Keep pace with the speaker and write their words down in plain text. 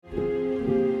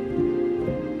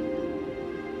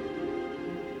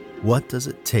What does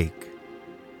it take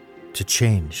to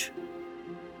change?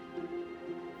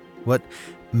 What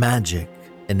magic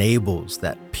enables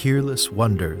that peerless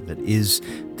wonder that is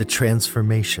the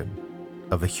transformation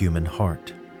of a human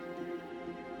heart?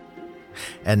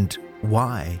 And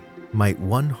why might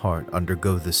one heart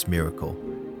undergo this miracle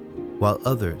while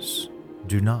others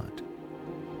do not?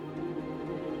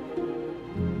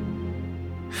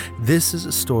 This is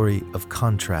a story of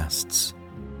contrasts,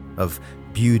 of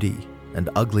beauty and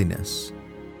ugliness,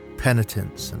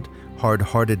 penitence and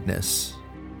hard-heartedness,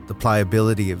 the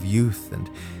pliability of youth and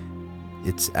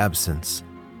its absence.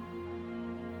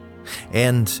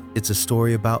 And it's a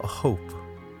story about hope,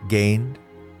 gained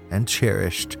and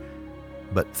cherished,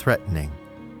 but threatening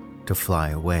to fly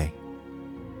away.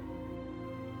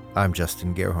 I'm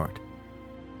Justin Gerhardt.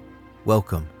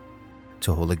 Welcome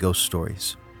to Holy Ghost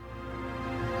Stories.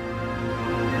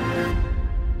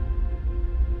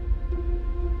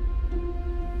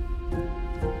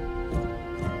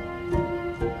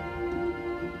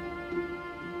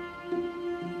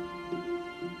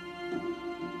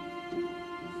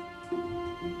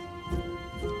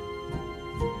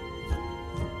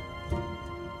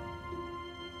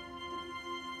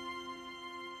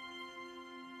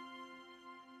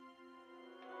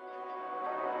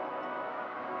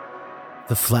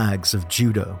 The flags of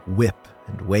Judah whip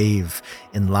and wave,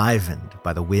 enlivened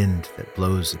by the wind that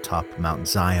blows atop Mount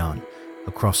Zion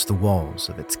across the walls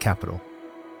of its capital,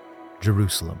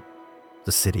 Jerusalem,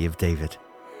 the city of David.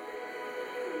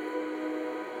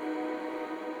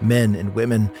 Men and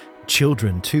women,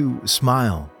 children too,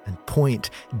 smile and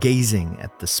point, gazing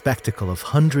at the spectacle of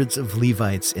hundreds of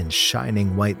Levites in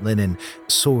shining white linen,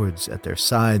 swords at their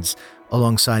sides,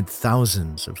 alongside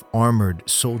thousands of armored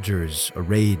soldiers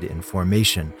arrayed in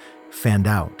formation, fanned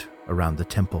out around the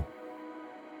temple.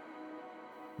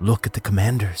 "Look at the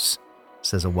commanders,"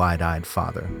 says a wide-eyed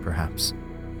father, perhaps.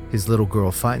 His little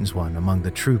girl finds one among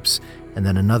the troops, and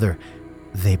then another.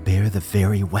 "They bear the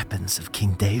very weapons of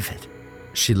King David."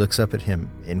 She looks up at him,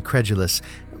 incredulous.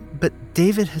 "But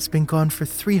David has been gone for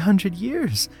 300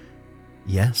 years.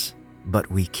 "Yes, but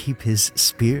we keep his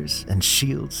spears and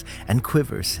shields and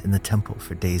quivers in the temple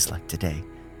for days like today,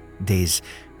 days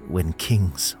when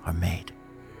kings are made."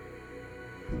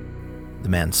 The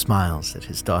man smiles at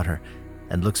his daughter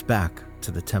and looks back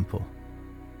to the temple.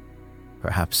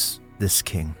 Perhaps this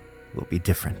king will be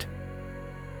different.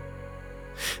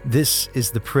 This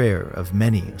is the prayer of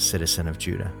many a citizen of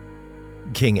Judah.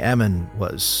 King Ammon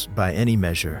was, by any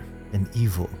measure, an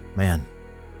evil man,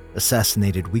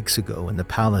 assassinated weeks ago in the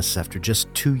palace after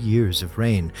just 2 years of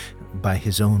reign by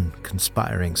his own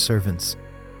conspiring servants,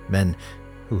 men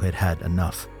who had had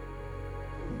enough.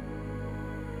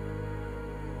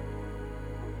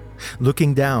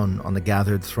 Looking down on the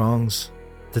gathered throngs,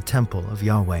 the temple of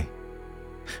Yahweh,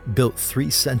 built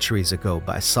 3 centuries ago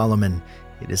by Solomon,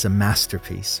 it is a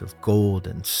masterpiece of gold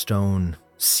and stone,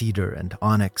 cedar and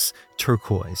onyx,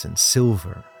 turquoise and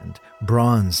silver and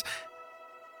bronze.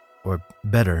 Or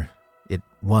better, it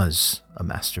was a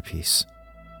masterpiece.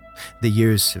 The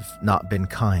years have not been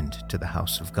kind to the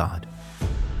house of God.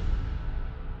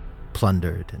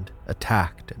 Plundered and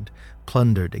attacked and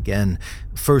plundered again,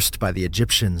 first by the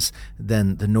Egyptians,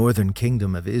 then the northern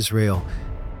kingdom of Israel,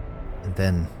 and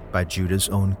then by Judah's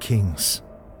own kings,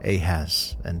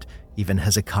 Ahaz and even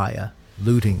Hezekiah,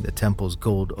 looting the temple's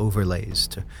gold overlays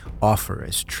to offer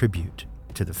as tribute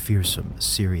to the fearsome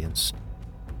Assyrians.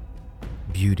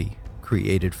 Beauty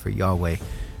created for Yahweh,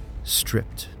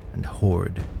 stripped and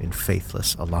whored in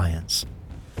faithless alliance.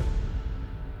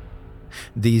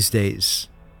 These days,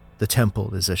 the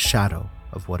temple is a shadow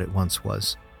of what it once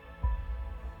was.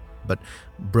 But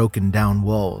broken down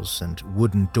walls and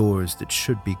wooden doors that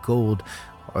should be gold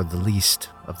are the least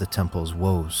of the temple's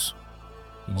woes.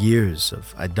 Years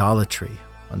of idolatry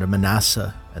under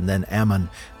Manasseh and then Ammon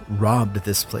robbed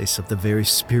this place of the very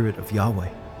spirit of Yahweh.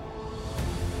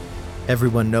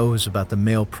 Everyone knows about the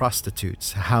male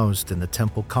prostitutes housed in the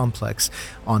temple complex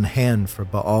on hand for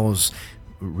Baal's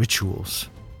rituals.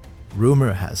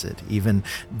 Rumor has it even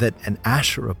that an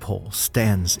Asherah pole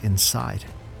stands inside,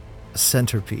 a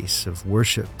centerpiece of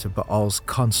worship to Baal's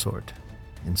consort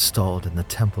installed in the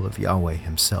temple of Yahweh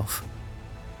himself.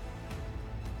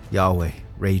 Yahweh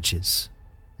rages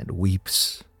and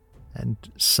weeps and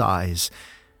sighs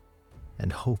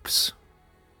and hopes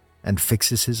and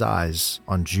fixes his eyes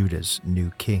on Judah's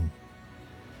new king.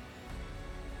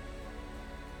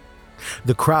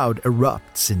 The crowd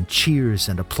erupts in cheers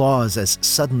and applause as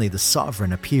suddenly the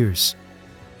sovereign appears.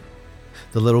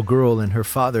 The little girl and her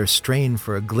father strain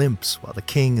for a glimpse while the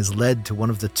king is led to one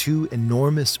of the 2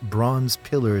 enormous bronze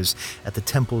pillars at the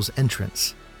temple's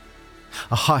entrance.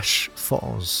 A hush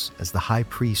falls as the high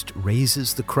priest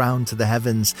raises the crown to the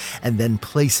heavens and then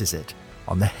places it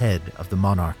on the head of the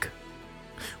monarch.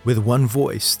 With one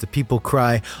voice, the people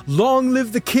cry, "Long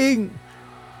live the king!"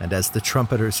 And as the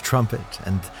trumpeters trumpet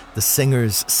and the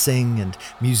singers sing and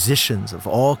musicians of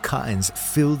all kinds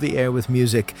fill the air with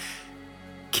music,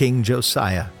 King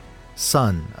Josiah,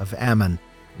 son of Ammon,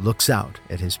 looks out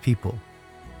at his people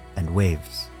and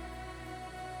waves.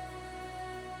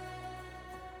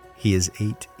 He is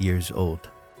 8 years old.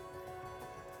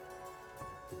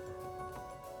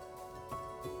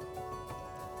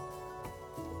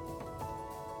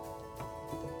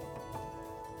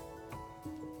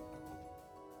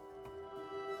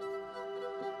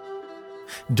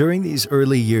 During these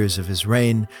early years of his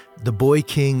reign, the boy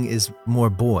king is more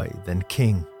boy than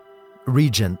king.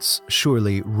 Regents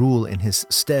surely rule in his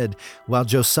stead, while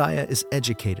Josiah is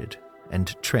educated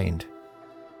and trained.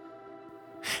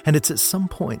 And it's at some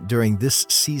point during this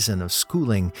season of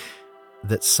schooling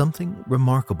that something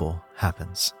remarkable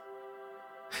happens.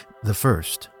 The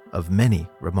first of many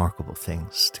remarkable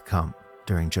things to come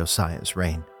during Josiah's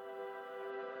reign.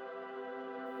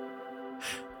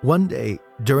 One day,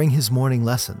 during his morning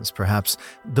lessons, perhaps,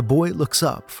 the boy looks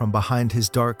up from behind his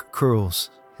dark curls,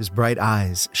 his bright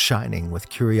eyes shining with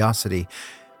curiosity.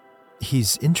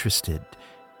 He's interested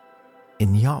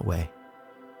in Yahweh.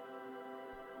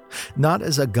 Not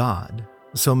as a god.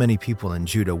 So many people in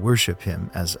Judah worship him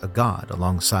as a god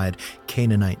alongside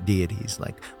Canaanite deities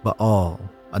like Baal,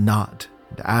 Anat,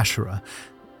 and Asherah,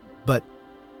 but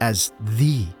as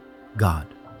the God,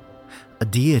 a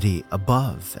deity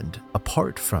above and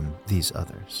apart from these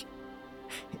others.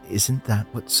 Isn't that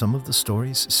what some of the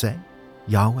stories say?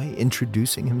 Yahweh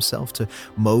introducing himself to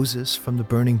Moses from the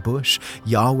burning bush,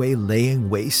 Yahweh laying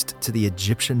waste to the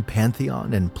Egyptian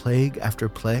pantheon in plague after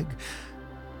plague.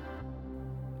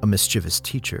 A mischievous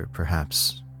teacher,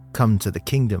 perhaps, come to the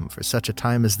kingdom for such a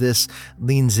time as this,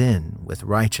 leans in with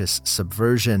righteous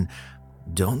subversion.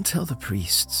 Don't tell the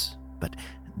priests, but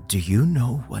do you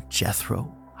know what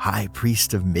Jethro, high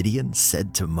priest of Midian,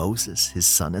 said to Moses, his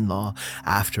son-in-law,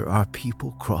 after our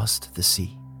people crossed the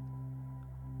sea?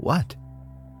 What?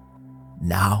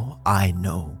 Now I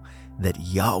know that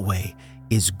Yahweh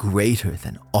is greater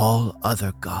than all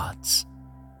other gods.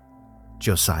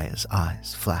 Josiah's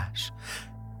eyes flash.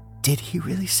 Did he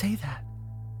really say that?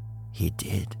 He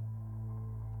did.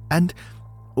 And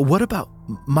what about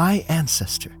my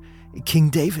ancestor,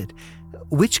 King David?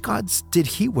 Which gods did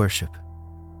he worship?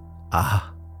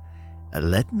 Ah,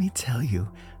 let me tell you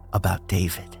about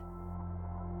David.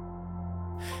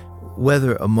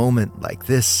 Whether a moment like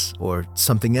this or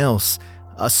something else,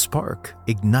 a spark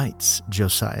ignites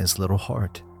Josiah's little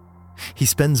heart. He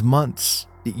spends months,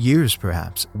 years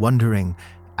perhaps, wondering,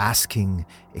 asking,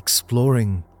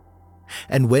 exploring.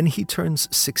 And when he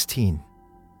turns 16,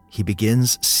 he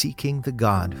begins seeking the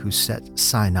God who set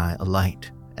Sinai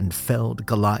alight and felled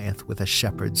Goliath with a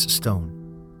shepherd's stone.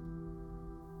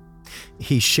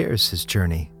 He shares his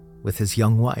journey with his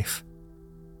young wife.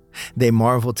 They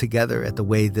marvel together at the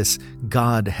way this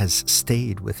God has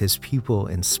stayed with his people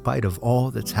in spite of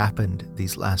all that's happened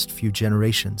these last few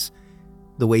generations,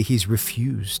 the way he's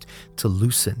refused to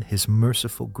loosen his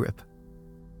merciful grip.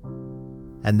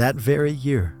 And that very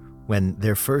year, when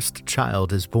their first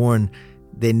child is born,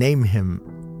 they name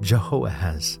him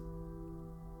Jehoahaz.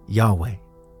 Yahweh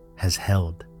has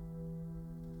held.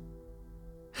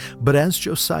 But as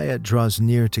Josiah draws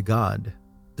near to God,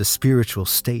 the spiritual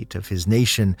state of his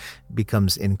nation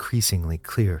becomes increasingly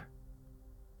clear.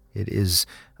 It is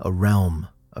a realm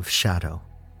of shadow,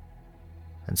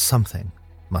 and something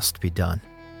must be done.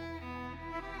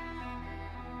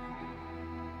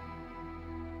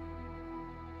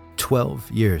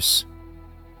 "12 years.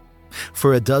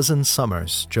 For a dozen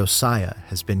summers, Josiah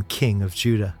has been king of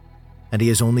Judah, and he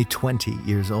is only 20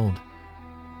 years old.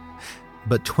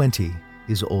 But 20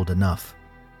 is old enough.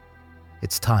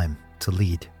 It's time to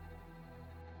lead.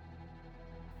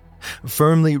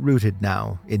 Firmly rooted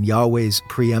now in Yahweh's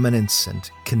preeminence and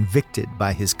convicted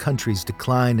by his country's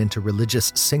decline into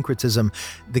religious syncretism,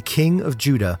 the king of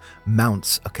Judah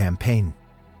mounts a campaign.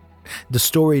 The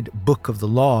storied book of the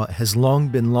law has long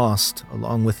been lost,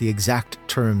 along with the exact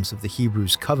terms of the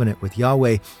Hebrews' covenant with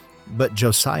Yahweh, but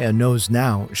Josiah knows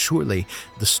now, surely,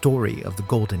 the story of the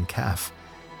golden calf,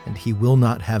 and he will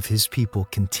not have his people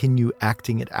continue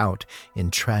acting it out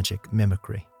in tragic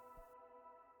mimicry.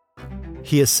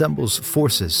 He assembles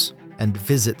forces and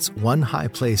visits one high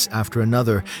place after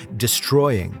another,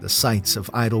 destroying the sites of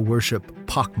idol worship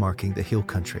pockmarking the hill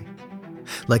country.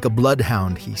 Like a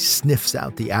bloodhound, he sniffs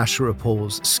out the Asherah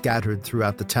poles scattered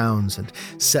throughout the towns and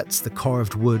sets the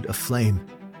carved wood aflame.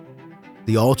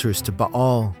 The altars to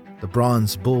Baal, the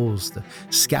bronze bulls, the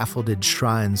scaffolded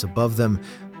shrines above them,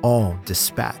 all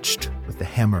dispatched with the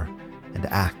hammer and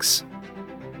axe.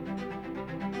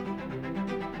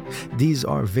 These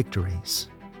are victories,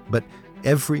 but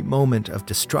every moment of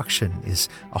destruction is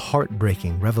a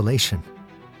heartbreaking revelation.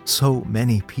 So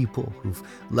many people who've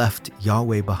left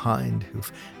Yahweh behind,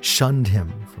 who've shunned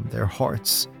him from their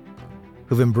hearts,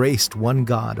 who've embraced one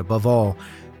God above all,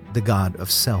 the God of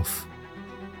self.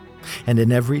 And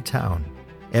in every town,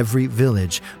 every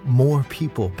village, more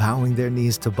people bowing their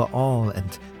knees to Baal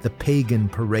and the pagan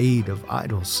parade of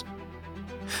idols.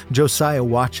 Josiah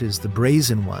watches the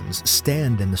brazen ones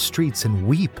stand in the streets and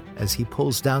weep as he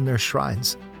pulls down their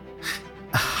shrines.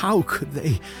 How could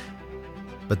they?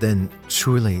 But then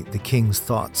surely the king's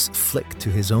thoughts flick to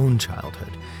his own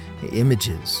childhood,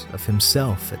 images of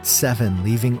himself at 7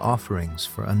 leaving offerings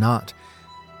for Anat.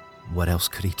 What else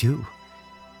could he do?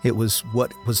 It was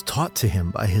what was taught to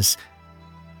him by his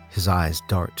eyes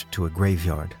dart to a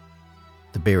graveyard,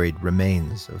 the buried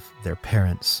remains of their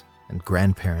parents and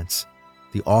grandparents,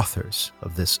 the authors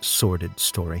of this sordid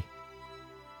story.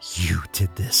 You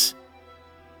did this.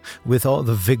 With all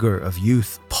the vigor of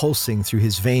youth pulsing through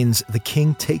his veins, the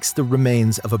king takes the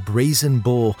remains of a brazen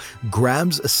bull,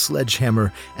 grabs a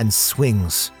sledgehammer, and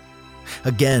swings.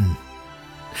 Again,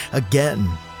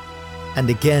 and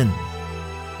again.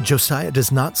 Josiah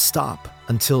does not stop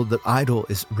until the idol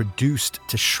is reduced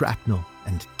to shrapnel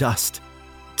and dust.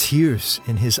 Tears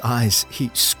in his eyes, he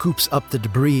scoops up the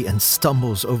debris and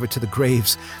stumbles over to the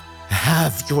graves.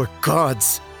 Have your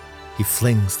gods! He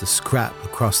flings the scrap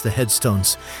across the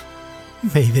headstones.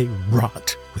 May they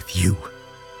rot with you.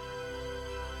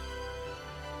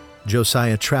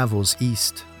 Josiah travels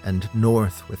east and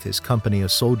north with his company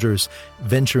of soldiers,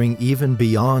 venturing even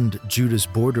beyond Judah's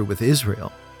border with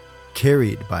Israel,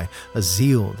 carried by a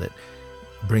zeal that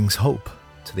brings hope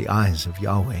to the eyes of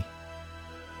Yahweh.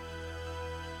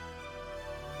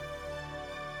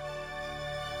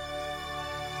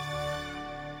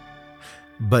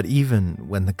 But even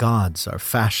when the gods are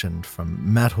fashioned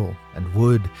from metal and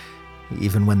wood,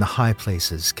 even when the high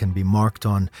places can be marked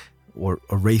on or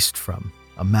erased from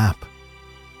a map,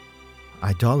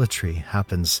 idolatry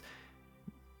happens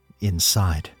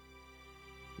inside,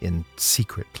 in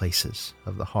secret places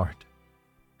of the heart.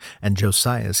 And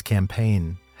Josiah's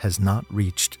campaign has not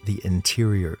reached the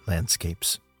interior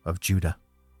landscapes of Judah.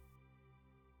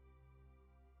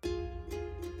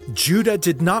 Judah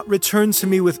did not return to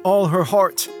me with all her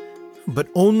heart, but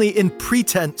only in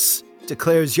pretense,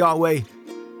 declares Yahweh.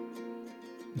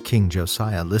 King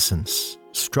Josiah listens,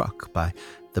 struck by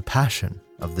the passion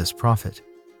of this prophet.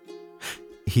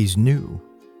 He's new,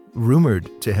 rumored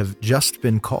to have just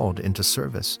been called into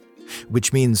service,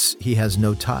 which means he has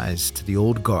no ties to the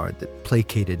old guard that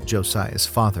placated Josiah's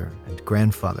father and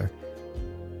grandfather.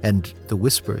 And the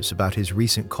whispers about his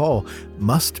recent call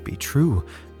must be true.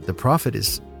 The prophet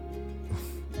is,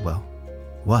 well,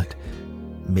 what?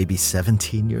 Maybe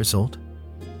 17 years old?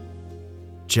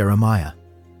 Jeremiah,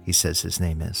 he says his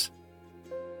name is.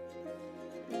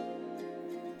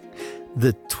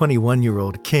 The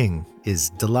 21-year-old king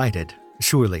is delighted,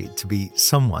 surely, to be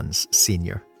someone's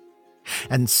senior.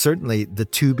 And certainly the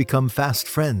two become fast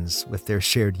friends with their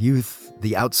shared youth,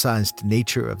 the outsized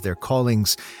nature of their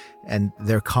callings, and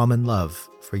their common love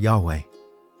for Yahweh.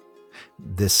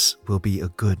 This will be a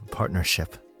good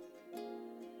partnership.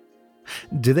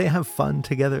 Do they have fun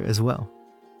together as well?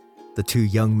 The two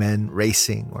young men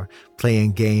racing or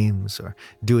playing games or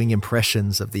doing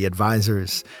impressions of the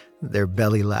advisors, their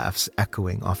belly laughs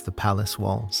echoing off the palace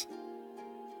walls.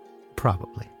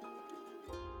 Probably.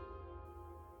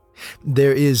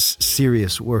 There is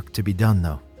serious work to be done,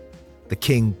 though. The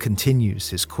king continues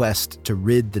his quest to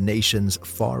rid the nation's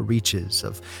far reaches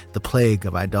of the plague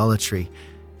of idolatry,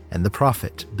 and the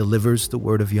prophet delivers the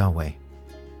word of Yahweh.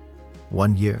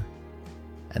 1 year,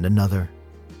 and another,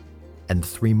 and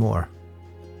 3 more.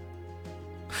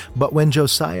 But when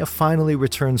Josiah finally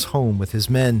returns home with his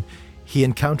men, he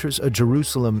encounters a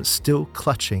Jerusalem still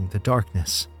clutching the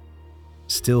darkness,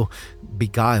 still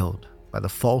beguiled by the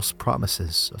false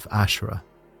promises of Asherah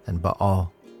and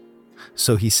Baal.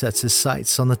 So he sets his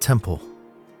sights on the temple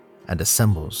and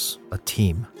assembles a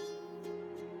team.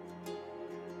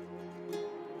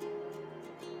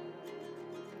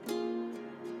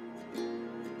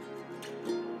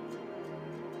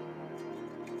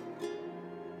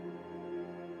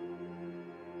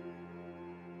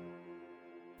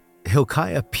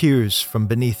 Hilkiah peers from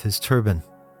beneath his turban,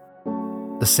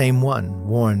 the same one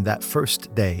worn that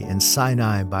first day in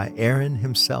Sinai by Aaron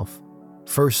himself,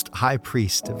 first high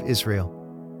priest of Israel.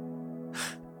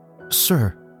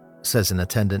 "Sir," says an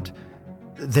attendant,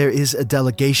 There is a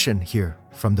delegation here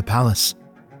from the palace.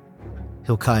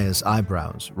 Hilkiah's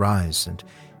eyebrows rise, and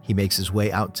he makes his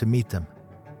way out to meet them.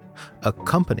 A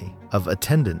company of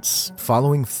attendants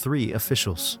following 3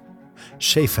 officials: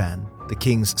 Shaphan, the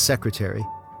king's secretary,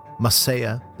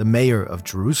 Maaseiah, the mayor of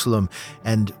Jerusalem,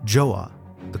 and Joah,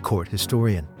 the court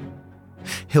historian.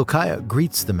 Hilkiah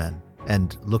greets the men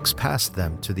and looks past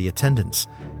them to the attendants.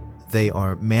 They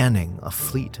are manning a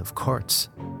fleet of carts.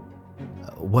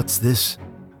 What's this?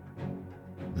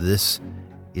 This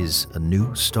is a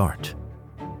new start.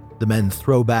 The men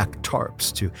throw back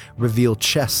tarps to reveal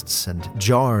chests and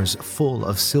jars full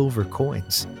of silver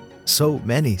coins. So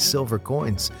many silver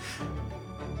coins.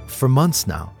 For months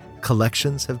now,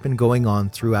 collections have been going on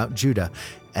throughout Judah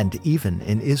and even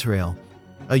in Israel,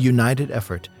 a united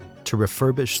effort to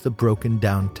refurbish the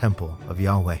broken-down temple of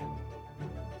Yahweh.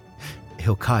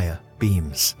 Hilkiah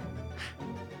beams.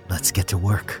 Let's get to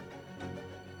work.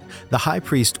 The high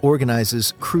priest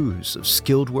organizes crews of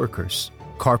skilled workers,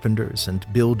 carpenters and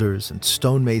builders and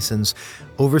stonemasons,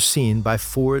 overseen by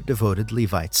 4 devoted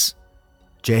Levites: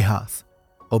 Jahath,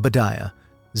 Obadiah,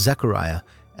 Zechariah,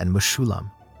 and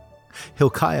Meshullam.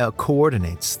 Hilkiah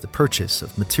coordinates the purchase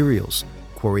of materials,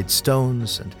 quarried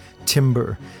stones and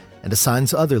timber, and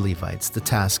assigns other Levites the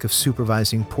task of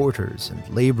supervising porters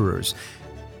and laborers,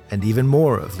 and even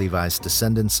more of Levi's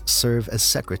descendants serve as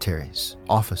secretaries,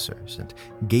 officers, and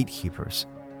gatekeepers.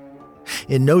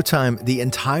 In no time, the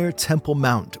entire Temple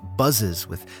Mount buzzes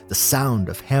with the sound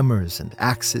of hammers and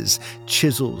axes,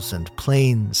 chisels and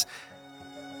planes.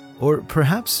 Or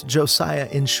perhaps Josiah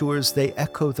ensures they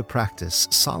echo the practice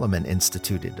Solomon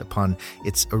instituted upon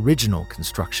its original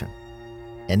construction.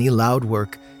 Any loud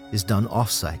work is done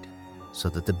off-site, so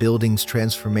that the building's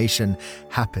transformation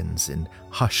happens in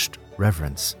hushed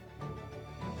reverence.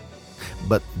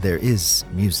 But there is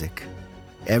music.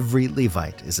 Every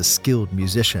Levite is a skilled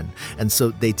musician, and so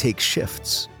they take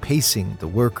shifts, pacing the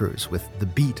workers with the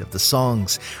beat of the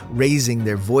songs, raising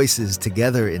their voices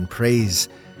together in praise.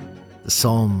 The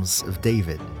Psalms of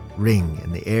David ring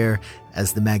in the air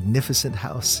as the magnificent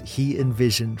house he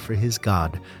envisioned for his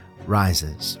God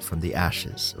rises from the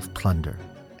ashes of plunder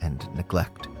and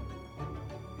neglect.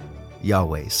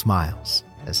 Yahweh smiles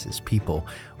as his people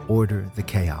order the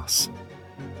chaos.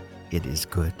 It is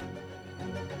good.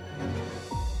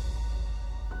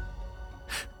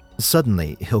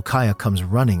 Suddenly, Hilkiah comes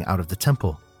running out of the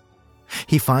temple.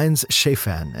 He finds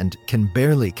Shaphan and can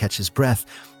barely catch his breath.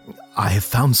 I have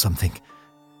found something.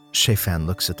 Shaphan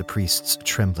looks at the priest's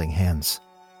trembling hands.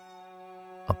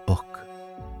 A book.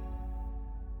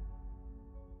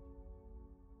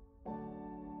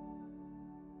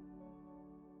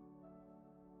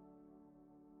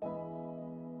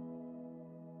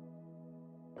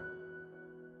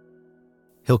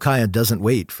 Hilkiah doesn't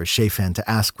wait for Shaphan to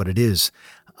ask what it is.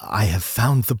 I have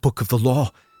found the book of the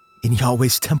law in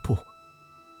Yahweh's temple.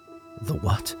 The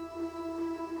what?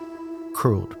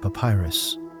 Curled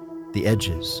papyrus, the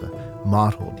edges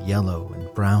mottled yellow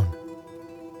and brown.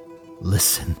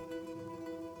 Listen.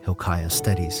 Hilkiah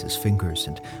steadies his fingers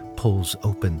and pulls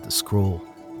open the scroll.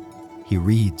 He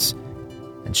reads,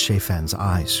 and Shaphan's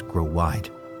eyes grow wide.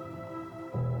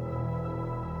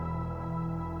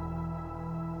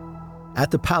 At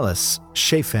the palace,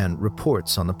 Shaphan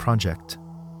reports on the project.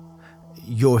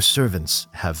 Your servants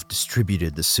have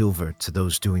distributed the silver to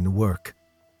those doing the work.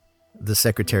 The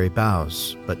secretary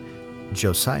bows, but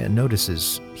Josiah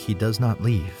notices he does not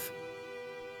leave.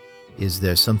 Is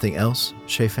there something else,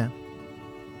 Shaphan?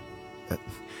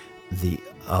 The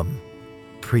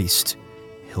priest,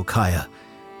 Hilkiah,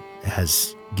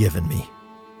 has given me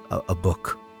a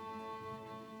book.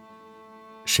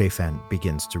 Shaphan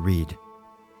begins to read.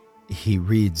 He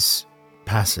reads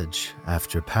passage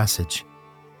after passage.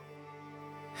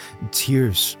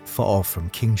 Tears fall from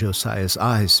King Josiah's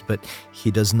eyes, but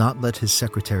he does not let his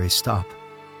secretary stop.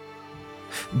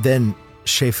 Then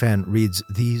Shaphan reads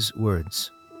these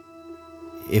words.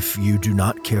 If you do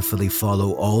not carefully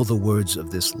follow all the words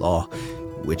of this law,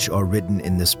 which are written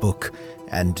in this book,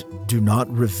 and do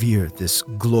not revere this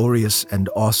glorious and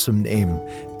awesome name,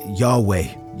 Yahweh,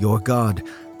 your God,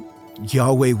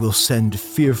 Yahweh will send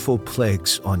fearful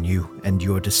plagues on you and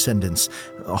your descendants,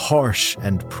 a harsh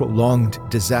and prolonged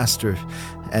disaster,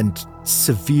 and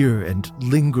severe and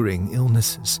lingering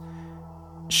illnesses.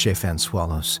 Shaphan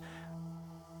swallows.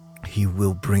 He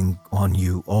will bring on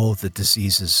you all the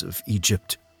diseases of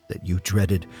Egypt that you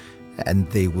dreaded, and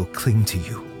they will cling to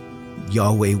you.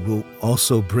 Yahweh will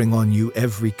also bring on you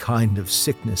every kind of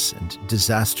sickness and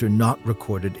disaster not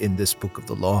recorded in this book of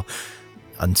the law,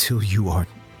 until you are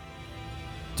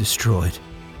destroyed.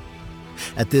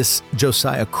 At this,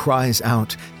 Josiah cries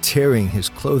out, tearing his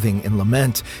clothing in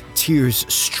lament, tears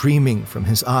streaming from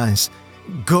his eyes.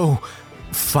 "Go,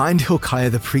 find Hilkiah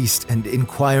the priest and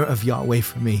inquire of Yahweh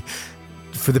for me,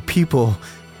 for the people,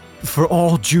 for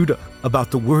all Judah,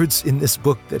 about the words in this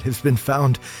book that have been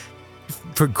found.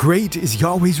 For great is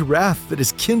Yahweh's wrath that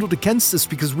is kindled against us,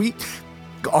 because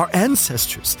our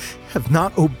ancestors, have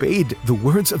not obeyed the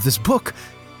words of this book."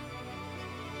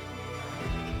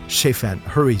 Shaphan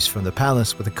hurries from the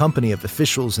palace with a company of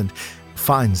officials and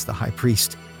finds the high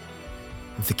priest.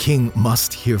 "The king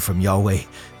must hear from Yahweh,"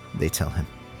 they tell him.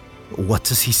 "What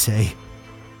does he say?"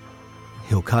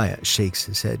 Hilkiah shakes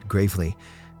his head gravely.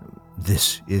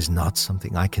 "This is not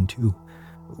something I can do.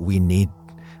 We need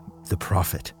the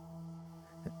prophet.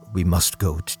 We must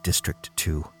go to District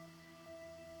 2.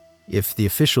 If the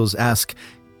officials ask,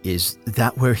 "Is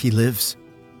that where he lives?"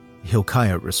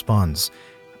 Hilkiah responds,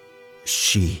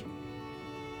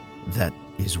 "That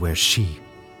is where she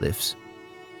lives."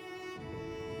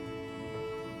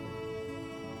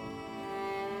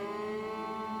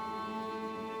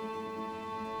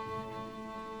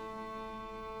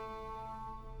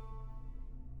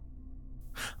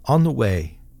 On the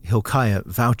way, Hilkiah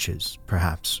vouches,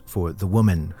 perhaps, for the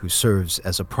woman who serves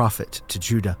as a prophet to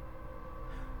Judah.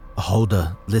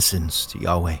 "Huldah listens to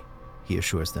Yahweh," he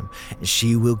assures them.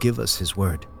 "She will give us his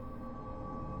word."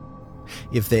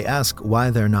 If they ask why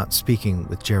they're not speaking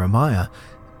with Jeremiah,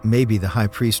 maybe the high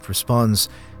priest responds,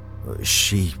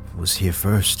 "She was here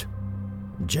first.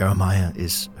 Jeremiah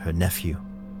is her nephew."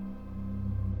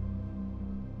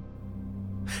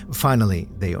 Finally,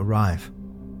 they arrive.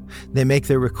 They make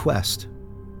their request,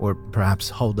 or perhaps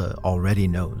Huldah already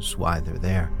knows why they're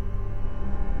there.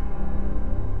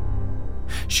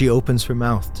 She opens her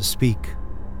mouth to speak,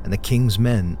 and the king's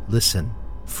men listen,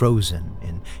 frozen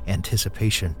in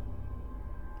anticipation.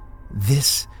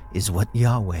 "This is what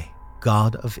Yahweh,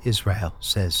 God of Israel,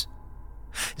 says.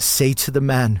 Say to the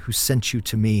man who sent you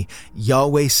to me,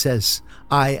 Yahweh says,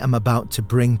 I am about to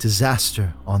bring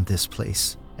disaster on this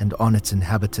place and on its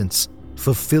inhabitants,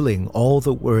 fulfilling all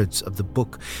the words of the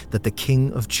book that the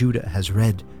king of Judah has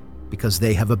read, because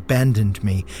they have abandoned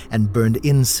me and burned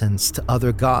incense to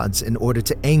other gods in order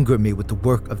to anger me with the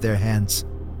work of their hands.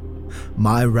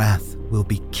 My wrath will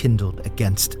be kindled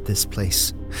against this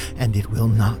place, and it will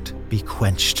not be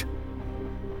quenched."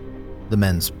 The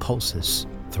men's pulses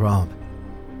throb.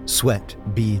 Sweat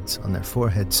beads on their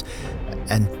foreheads.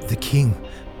 "And the king,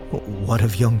 what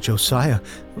of young Josiah?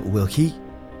 Will he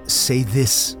say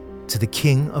this to the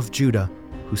king of Judah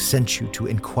who sent you to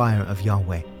inquire of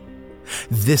Yahweh?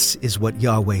 This is what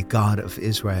Yahweh, God of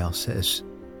Israel, says.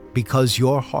 Because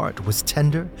your heart was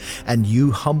tender and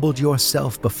you humbled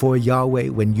yourself before Yahweh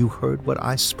when you heard what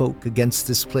I spoke against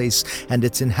this place and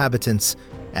its inhabitants,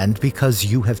 and because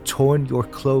you have torn your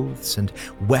clothes and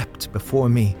wept before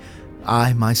me,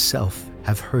 I myself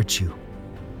have heard you.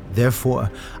 Therefore,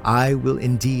 I will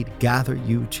indeed gather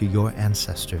you to your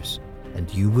ancestors, and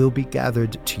you will be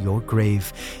gathered to your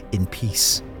grave in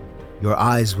peace. Your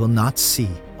eyes will not see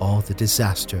all the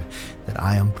disaster that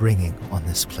I am bringing on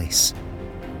this place."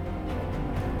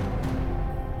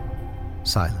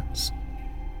 Silence,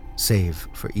 save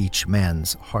for each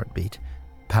man's heartbeat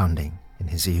pounding in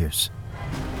his ears.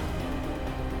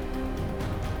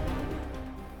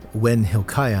 When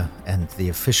Hilkiah and the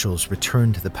officials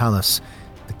return to the palace,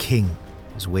 the king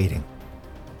is waiting.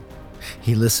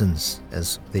 He listens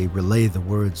as they relay the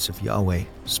words of Yahweh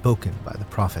spoken by the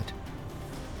prophet.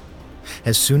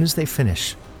 As soon as they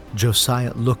finish,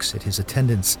 Josiah looks at his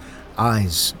attendants,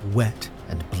 eyes wet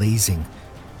and blazing.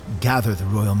 "Gather the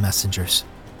royal messengers.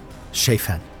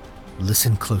 Shaphan,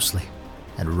 listen closely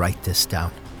and write this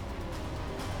down."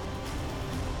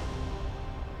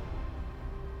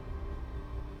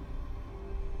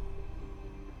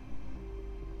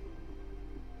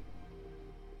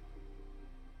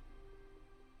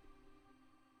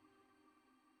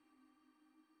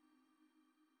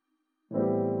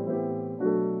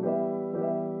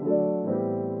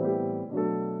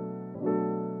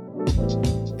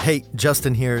 Hey,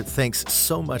 Justin here. Thanks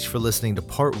so much for listening to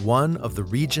part 1 of The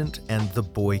Regent and the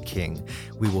Boy King.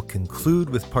 We will conclude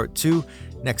with part 2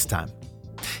 next time.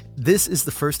 This is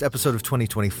the first episode of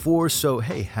 2024, so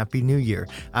hey, Happy New Year.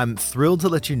 I'm thrilled to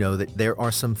let you know that there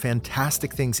are some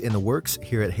fantastic things in the works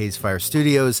here at Hazefire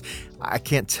Studios. I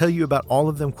can't tell you about all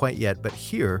of them quite yet, but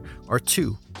here are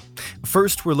 2.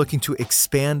 First, we're looking to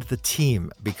expand the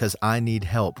team because I need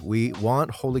help. We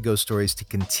want Holy Ghost Stories to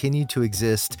continue to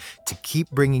exist, to keep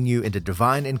bringing you into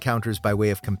divine encounters by way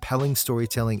of compelling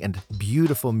storytelling and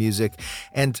beautiful music.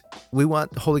 And we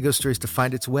want Holy Ghost Stories to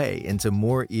find its way into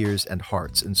more ears and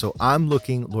hearts. And so I'm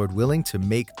looking, Lord willing, to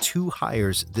make 2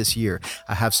 hires this year.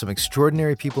 I have some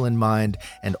extraordinary people in mind,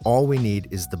 and all we need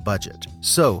is the budget.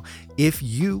 So if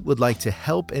you would like to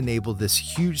help enable this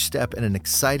huge step in an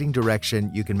exciting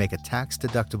direction, you can make a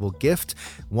tax-deductible gift,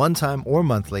 one-time or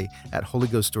monthly, at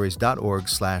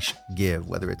holyghoststories.org/give.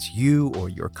 Whether it's you or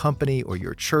your company or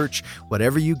your church,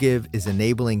 whatever you give is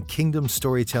enabling kingdom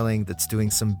storytelling that's doing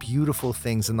some beautiful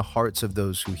things in the hearts of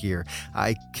those who hear.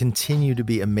 I continue to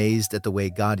be amazed at the way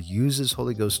God uses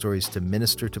Holy Ghost Stories to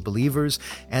minister to believers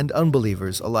and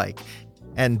unbelievers alike.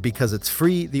 And because it's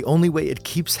free, the only way it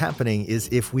keeps happening is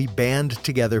if we band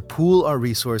together, pool our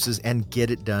resources, and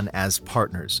get it done as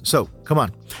partners. So come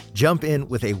on, jump in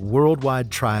with a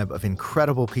worldwide tribe of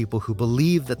incredible people who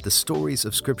believe that the stories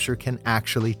of Scripture can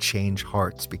actually change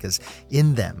hearts, because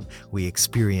in them we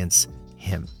experience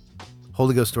Him.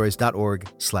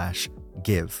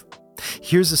 holyghoststories.org/give.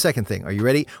 Here's the second thing. Are you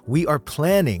ready? We are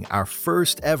planning our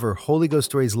first ever Holy Ghost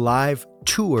Stories live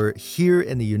tour here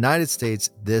in the United States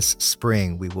this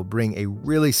spring. We will bring a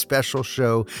really special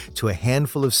show to a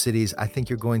handful of cities. I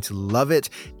think you're going to love it,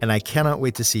 and I cannot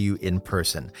wait to see you in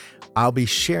person. I'll be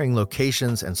sharing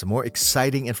locations and some more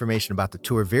exciting information about the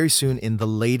tour very soon in The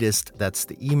Latest. That's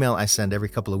the email I send every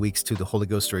couple of weeks to the Holy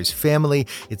Ghost Stories family.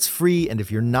 It's free, and if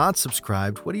you're not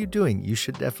subscribed, what are you doing? You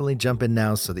should definitely jump in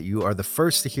now so that you are the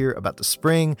first to hear about the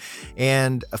spring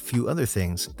and a few other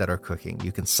things that are cooking.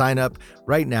 You can sign up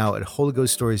right now at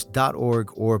holyghoststories.org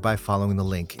or by following the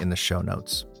link in the show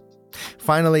notes.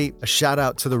 Finally, a shout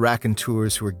out to the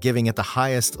raconteurs who are giving at the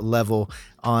highest level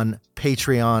on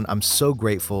Patreon. I'm so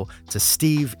grateful to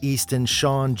Steve, Easton,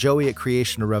 Sean, Joey at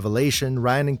Creation or Revelation,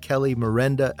 Ryan and Kelly,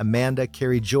 Miranda, Amanda,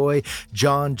 Carrie Joy,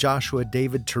 John, Joshua,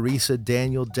 David, Teresa,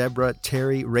 Daniel, Deborah,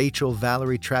 Terry, Rachel,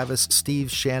 Valerie, Travis,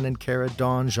 Steve, Shannon, Kara,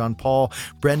 Dawn, Jean-Paul,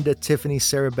 Brenda, Tiffany,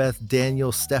 Sarah Beth,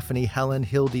 Daniel, Stephanie, Helen,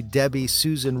 Hildy, Debbie,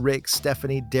 Susan, Rick,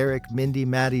 Stephanie, Derek, Mindy,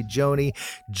 Maddie, Joni,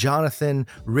 Jonathan,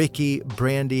 Ricky,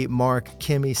 Brandy, Mark,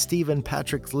 Kimmy, Stephen,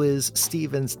 Patrick, Liz,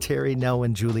 Stevens, Terry,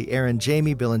 Nelwyn, Julie, Aaron,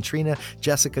 Jamie, Bill and Trina,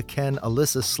 Jessica, Ken,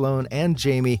 Alyssa, Sloan, and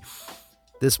Jamie.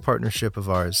 This partnership of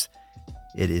ours,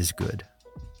 it is good.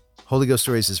 Holy Ghost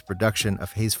Stories is a production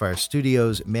of Hazefire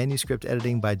Studios, manuscript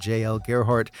editing by J.L.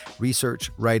 Gerhardt, research,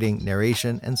 writing,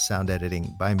 narration, and sound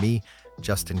editing by me,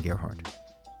 Justin Gerhardt.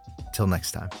 Till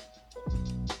next time.